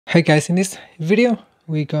Hi guys, in this video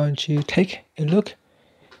we're going to take a look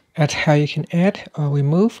at how you can add or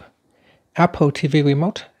remove Apple TV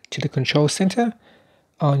remote to the control center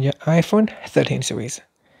on your iPhone 13 series.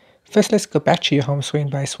 First, let's go back to your home screen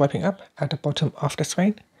by swiping up at the bottom of the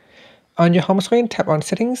screen. On your home screen, tap on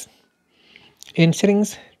Settings. In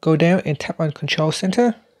Settings, go down and tap on Control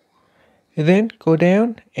Center. Then go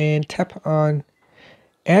down and tap on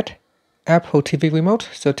Add Apple TV Remote.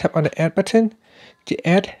 So tap on the Add button to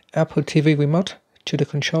add Apple TV Remote to the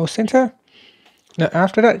control center. Now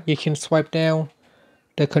after that, you can swipe down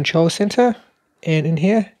the control center, and in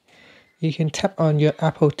here you can tap on your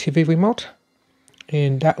Apple TV Remote,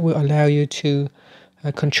 and that will allow you to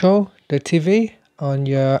control the TV on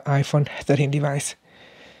your iPhone 13 device.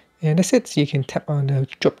 And that's it. So you can tap on the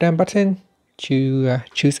drop down button to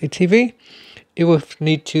choose a TV. It will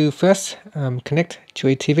need to first connect to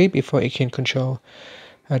a TV before it can control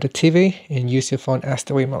the TV and use your phone as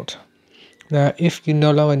the remote. Now, if you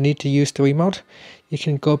no longer need to use the remote, you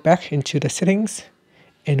can go back into the settings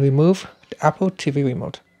and remove the Apple TV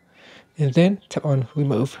remote, and then tap on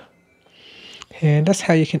Remove. And that's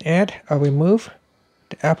how you can add or remove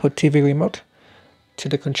the Apple TV remote to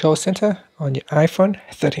the control center on your iPhone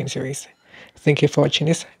 13 series. Thank you for watching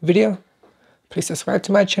this video. Please subscribe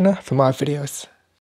to my channel for more videos.